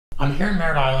I'm here in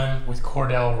Merritt Island with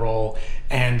Cordell Roll,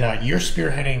 and you're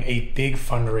spearheading a big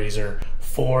fundraiser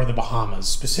for the Bahamas,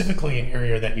 specifically an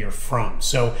area that you're from.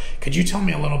 So could you tell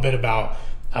me a little bit about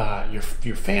your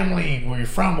family, where you're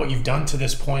from, what you've done to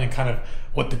this point, and kind of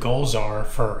what the goals are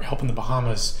for helping the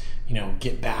Bahamas,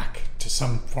 get back to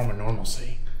some form of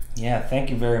normalcy? Yeah, thank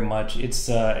you very much.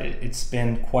 It's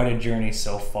been quite a journey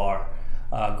so far.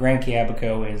 Grand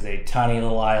Cayuga is a tiny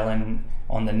little island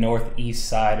on the northeast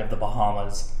side of the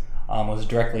Bahamas. Was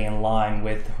directly in line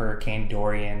with Hurricane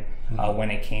Dorian when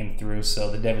it came through,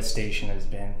 so the devastation has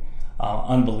been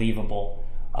unbelievable.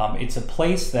 It's a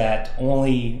place that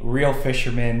only real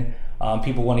fishermen,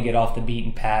 people want to get off the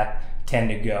beaten path,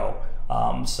 tend to go.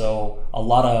 So a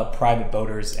lot of private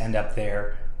boaters end up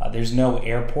there. There's no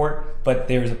airport, but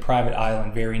there's a private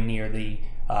island very near the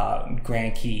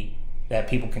Grand Key that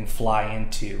people can fly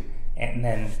into and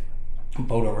then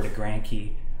boat over to Grand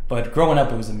Key. But growing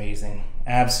up, it was amazing.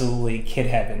 Absolutely kid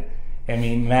heaven. I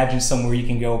mean, imagine somewhere you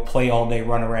can go play all day,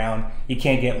 run around. You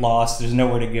can't get lost. There's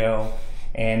nowhere to go.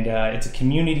 And it's a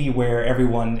community where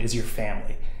everyone is your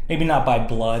family. Maybe not by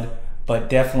blood, but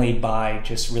definitely by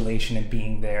just relation and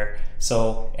being there.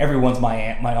 So everyone's my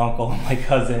aunt, my uncle, my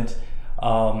cousin.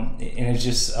 And it's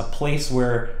just a place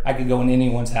where I could go in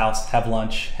anyone's house, have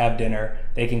lunch, have dinner.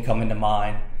 They can come into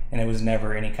mine, and it was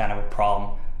never any kind of a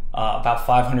problem. About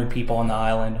 500 people on the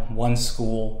island, one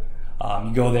school.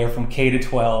 You go there from K to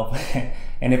 12,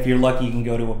 and if you're lucky, you can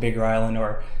go to a bigger island,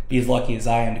 or be as lucky as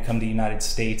I am to come to the United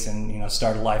States and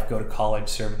start a life, go to college,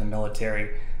 serve in the military.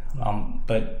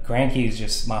 But Grand Key is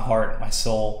just my heart, my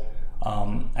soul.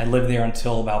 I lived there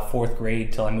until about 4th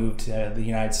grade, till I moved to the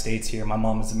United States here. My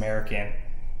mom is American,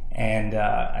 and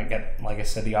I got, like I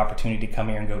said, the opportunity to come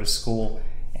here and go to school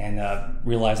and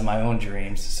realize my own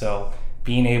dreams. So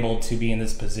being able to be in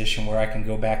this position where I can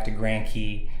go back to Grand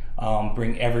Key,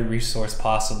 bring every resource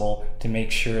possible to make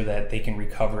sure that they can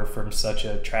recover from such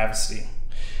a travesty.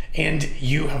 And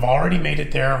you have already made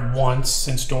it there once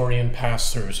since Dorian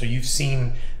passed through, so you've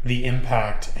seen the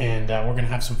impact, and we're going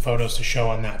to have some photos to show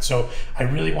on that. So I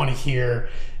really want to hear,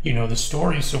 the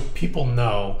story, so people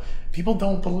know. People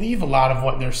don't believe a lot of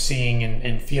what they're seeing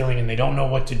and feeling, and they don't know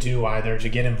what to do either to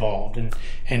get involved.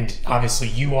 And obviously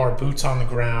you are boots on the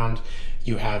ground.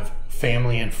 You have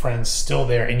family and friends still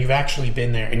there, and you've actually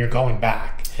been there, and you're going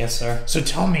back. Yes, sir. So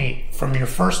tell me, from your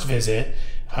first visit,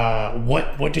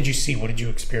 what did you see? What did you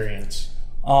experience?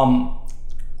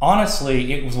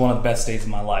 Honestly, it was one of the best days of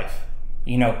my life.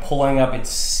 Pulling up and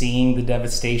seeing the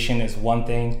devastation is one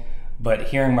thing, but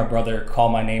hearing my brother call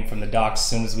my name from the dock as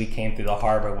soon as we came through the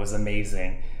harbor was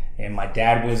amazing. And my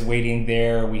dad was waiting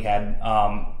there. We had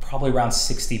probably around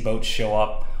 60 boats show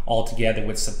up all together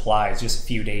with supplies just a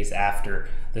few days after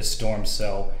the storm.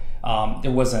 So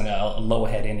there wasn't a low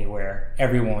head anywhere.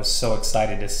 Everyone was so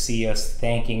excited to see us,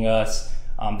 thanking us.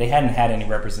 They hadn't had any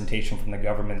representation from the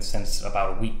government since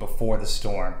about a week before the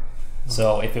storm.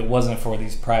 So if it wasn't for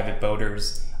these private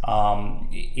boaters,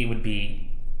 it would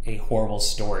be a horrible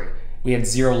story. We had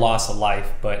zero loss of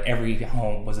life, but every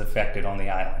home was affected on the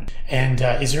island. And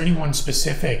is there anyone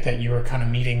specific that you were kind of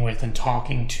meeting with and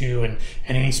talking to, and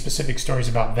any specific stories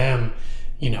about them,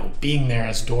 being there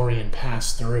as Dorian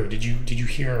passed through? Did you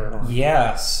hear?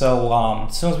 Yeah, so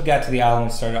as soon as we got to the island,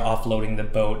 we started offloading the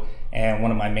boat. And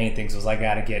one of my main things was I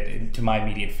got to get to my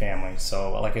immediate family.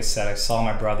 So like I said, I saw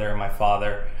my brother and my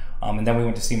father, and then we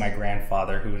went to see my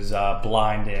grandfather, who was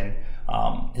blind, and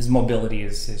his mobility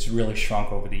has really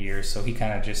shrunk over the years, so he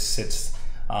kind of just sits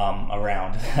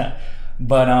around.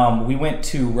 But we went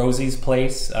to Rosie's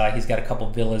place. He's got a couple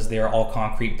villas there, all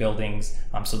concrete buildings,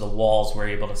 so the walls were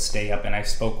able to stay up, and I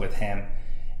spoke with him.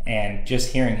 And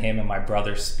just hearing him and my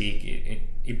brother speak,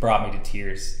 it brought me to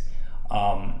tears.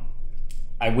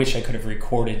 I wish I could have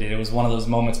recorded it. It was one of those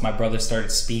moments my brother started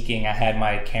speaking. I had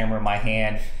my camera in my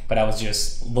hand, but I was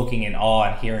just looking in awe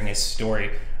and hearing his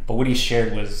story. But what he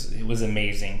shared was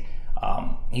amazing.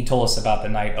 He told us about the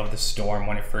night of the storm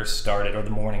when it first started, or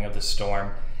the morning of the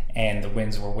storm, and the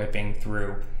winds were whipping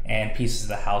through, and pieces of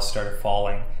the house started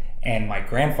falling. And my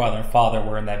grandfather and father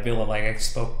were in that villa, like I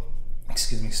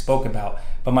spoke about.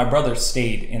 But my brother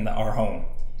stayed in our home.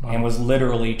 Wow. And was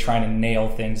literally trying to nail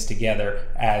things together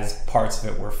as parts of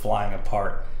it were flying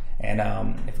apart.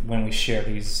 And when we share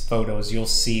these photos, you'll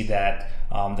see that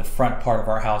the front part of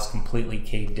our house completely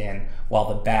caved in, while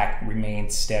the back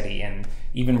remained steady. And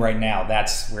even right now,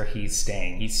 that's where he's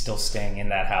staying. He's still staying in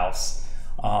that house.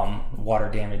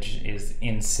 Water damage is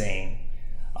insane.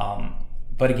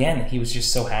 But again, he was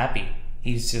just so happy.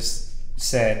 He's just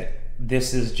said,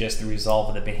 this is just the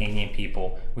resolve of the Bahamian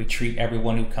people. We treat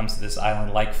everyone who comes to this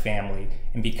island like family.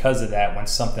 And because of that, when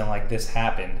something like this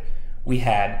happened, we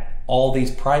had all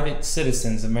these private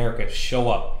citizens of America show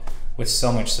up with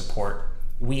so much support.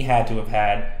 We had to have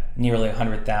had nearly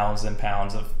 100,000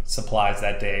 pounds of supplies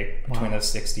that day between those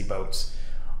 60 boats.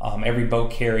 Every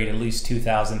boat carried at least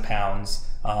 2,000 pounds.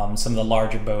 Some of the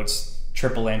larger boats,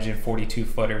 triple engine 42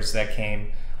 footers that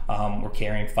came, were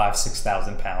carrying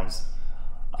 6,000 pounds.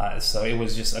 So it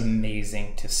was just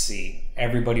amazing to see.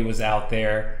 Everybody was out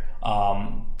there.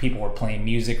 People were playing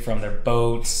music from their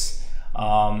boats,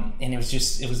 and it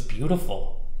was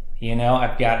beautiful. You know,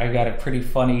 I've got a pretty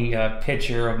funny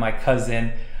picture of my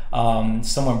cousin.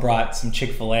 Someone brought some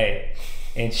Chick-fil-A,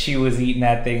 and she was eating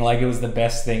that thing like it was the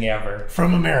best thing ever.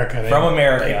 From America.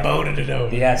 They boated it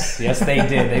over. Yes, they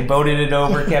did. They boated it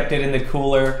over, kept it in the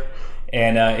cooler,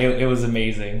 and it was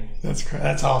amazing.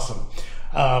 That's awesome.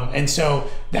 And so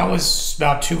that was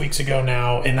about 2 weeks ago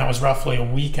now, and that was roughly a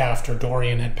week after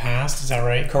Dorian had passed. Is that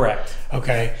right? Correct.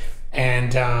 Okay.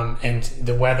 And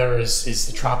the weather is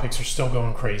the tropics are still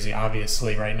going crazy,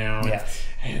 obviously, right now. Yes.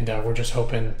 And we're just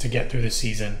hoping to get through the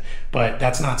season, but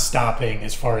that's not stopping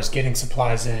as far as getting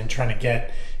supplies in, trying to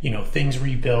get, things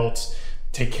rebuilt,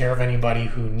 take care of anybody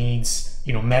who needs,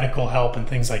 medical help and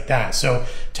things like that. So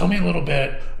tell me a little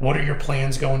bit, what are your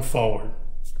plans going forward?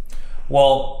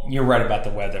 Well, you're right about the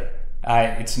weather.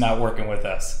 It's not working with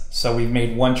us. So we've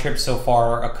made one trip so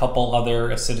far. A couple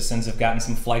other citizens have gotten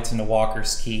some flights into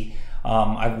Walker's Key.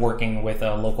 I'm working with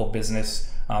a local business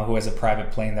who has a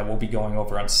private plane that will be going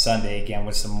over on Sunday again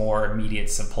with some more immediate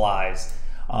supplies.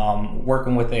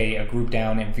 Working with a group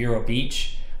down in Vero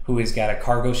Beach who has got a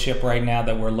cargo ship right now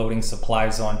that we're loading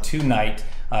supplies on tonight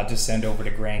to send over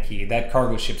to Grand Key. That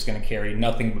cargo ship's going to carry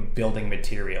nothing but building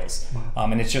materials.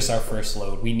 And it's just our first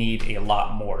load. We need a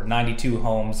lot more. 92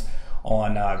 homes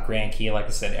on Grand Key. Like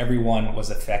I said, everyone was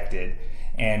affected.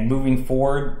 And moving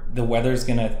forward, the weather's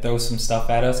going to throw some stuff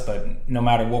at us, but no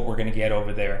matter what, we're going to get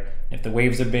over there. If the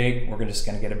waves are big, we're just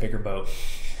going to get a bigger boat.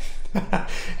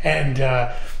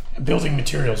 And building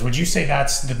materials, would you say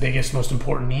that's the biggest, most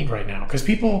important need right now? Because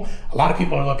a lot of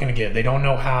people are looking to give. They don't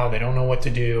know how, they don't know what to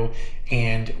do.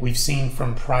 And we've seen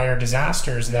from prior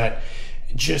disasters that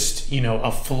just,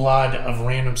 a flood of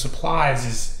random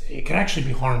supplies it can actually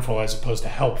be harmful as opposed to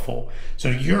helpful. So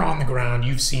you're on the ground,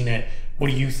 you've seen it. What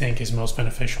do you think is most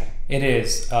beneficial? It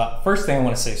is. First thing I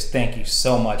want to say is thank you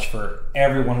so much for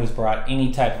everyone who's brought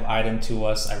any type of item to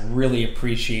us. I really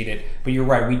appreciate it. But you're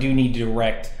right, we do need to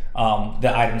direct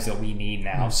the items that we need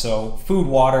now. So food,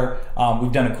 water,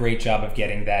 we've done a great job of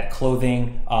getting that.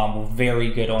 Clothing, we're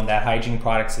very good on that. Hygiene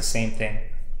products, the same thing.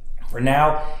 For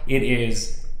now, it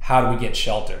is how do we get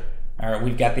shelter? All right,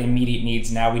 we've got the immediate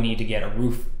needs. Now we need to get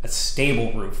a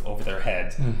stable roof over their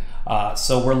heads.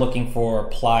 So we're looking for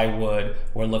plywood.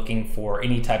 We're looking for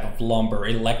any type of lumber,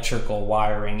 electrical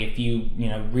wiring. If you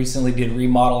recently did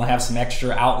remodel and have some extra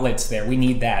outlets there, we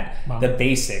need that. Wow. The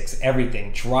basics,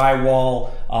 everything, drywall,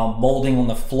 molding on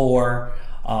the floor,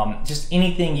 just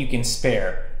anything you can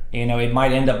spare. It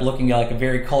might end up looking like a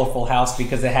very colorful house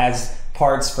because it has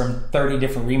parts from 30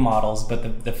 different remodels,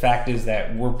 but the fact is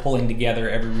that we're pulling together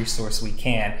every resource we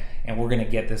can, and we're going to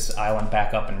get this island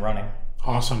back up and running.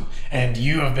 Awesome. And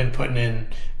you have been putting in,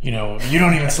 you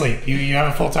don't even sleep. You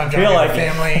have a full-time job, you have a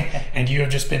family, and you have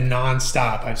just been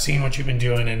nonstop. I've seen what you've been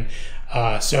doing. And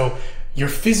so you're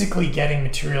physically getting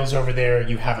materials over there.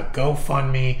 You have a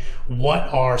GoFundMe.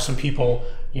 What are some people,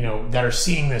 that are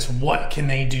seeing this? What can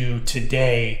they do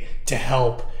today to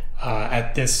help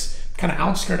at this kind of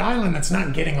outskirt island that's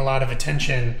not getting a lot of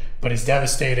attention, but is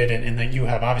devastated, and that you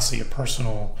have obviously a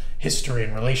personal history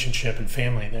and relationship and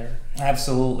family there?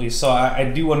 Absolutely. So I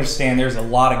do understand there's a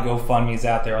lot of GoFundMes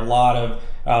out there, a lot of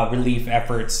relief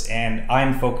efforts, and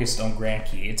I'm focused on Grand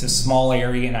Key. It's a small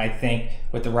area, and I think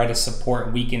with the right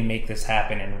support, we can make this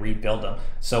happen and rebuild them.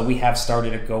 So we have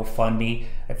started a GoFundMe.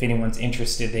 If anyone's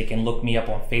interested, they can look me up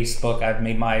on Facebook. I've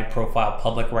made my profile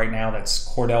public right now. That's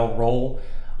Cordell Roll.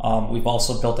 We've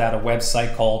also built out a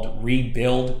website called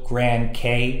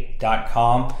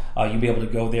rebuildgrandk.com. You'll be able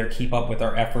to go there, keep up with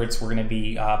our efforts. We're going to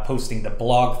be posting the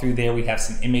blog through there. We have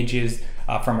some images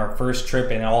from our first trip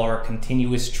and all our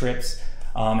continuous trips.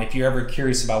 If you're ever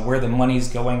curious about where the money's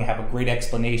going, I have a great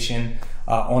explanation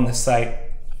on the site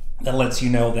that lets you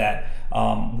know that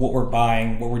what we're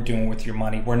buying, what we're doing with your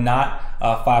money. We're not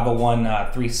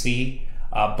 501(c),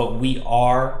 but we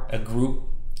are a group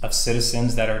of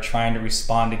citizens that are trying to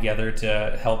respond together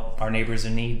to help our neighbors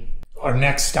in need. Our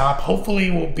next stop, hopefully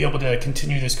we'll be able to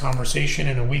continue this conversation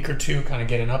in a week or two, kind of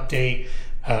get an update,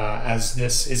 as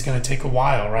this is going to take a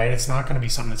while, right? It's not going to be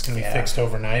something that's going to be fixed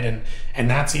overnight, and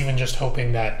that's even just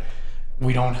hoping that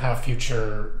we don't have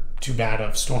future too bad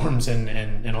of storms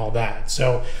and all that.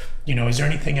 So is there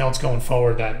anything else going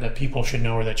forward that people should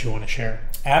know or that you want to share?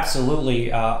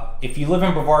 Absolutely. If you live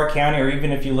in Brevard County, or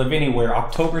even if you live anywhere,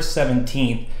 October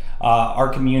 17th, our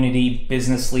community,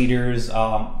 business leaders,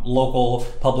 local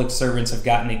public servants have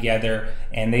gotten together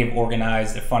and they've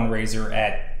organized a fundraiser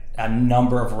at a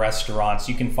number of restaurants.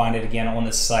 You can find it again on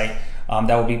the site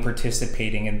that will be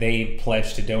participating, and they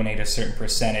pledge to donate a certain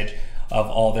percentage of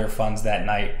all their funds that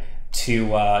night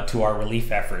to our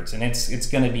relief efforts, and it's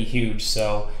going to be huge.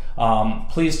 So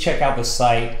please check out the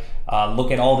site.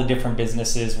 Look at all the different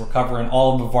businesses. We're covering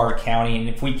all of Brevard County, and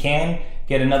if we can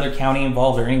get another county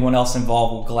involved or anyone else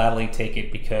involved, we'll gladly take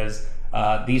it, because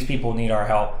these people need our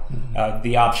help.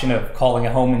 The option of calling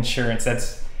a home insurance,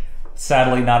 that's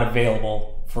sadly not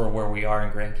available for where we are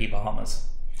in Grand Key, Bahamas.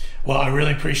 Well, I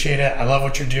really appreciate it. I love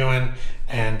what you're doing,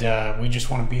 and we just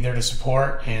want to be there to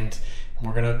support, and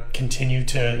we're going to continue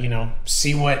to,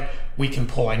 see what we can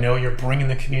pull. I know you're bringing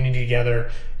the community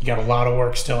together. You got a lot of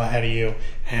work still ahead of you,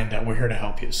 and we're here to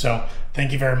help you. So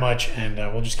thank you very much, and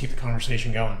we'll just keep the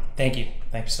conversation going. Thank you.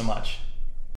 Thank you so much.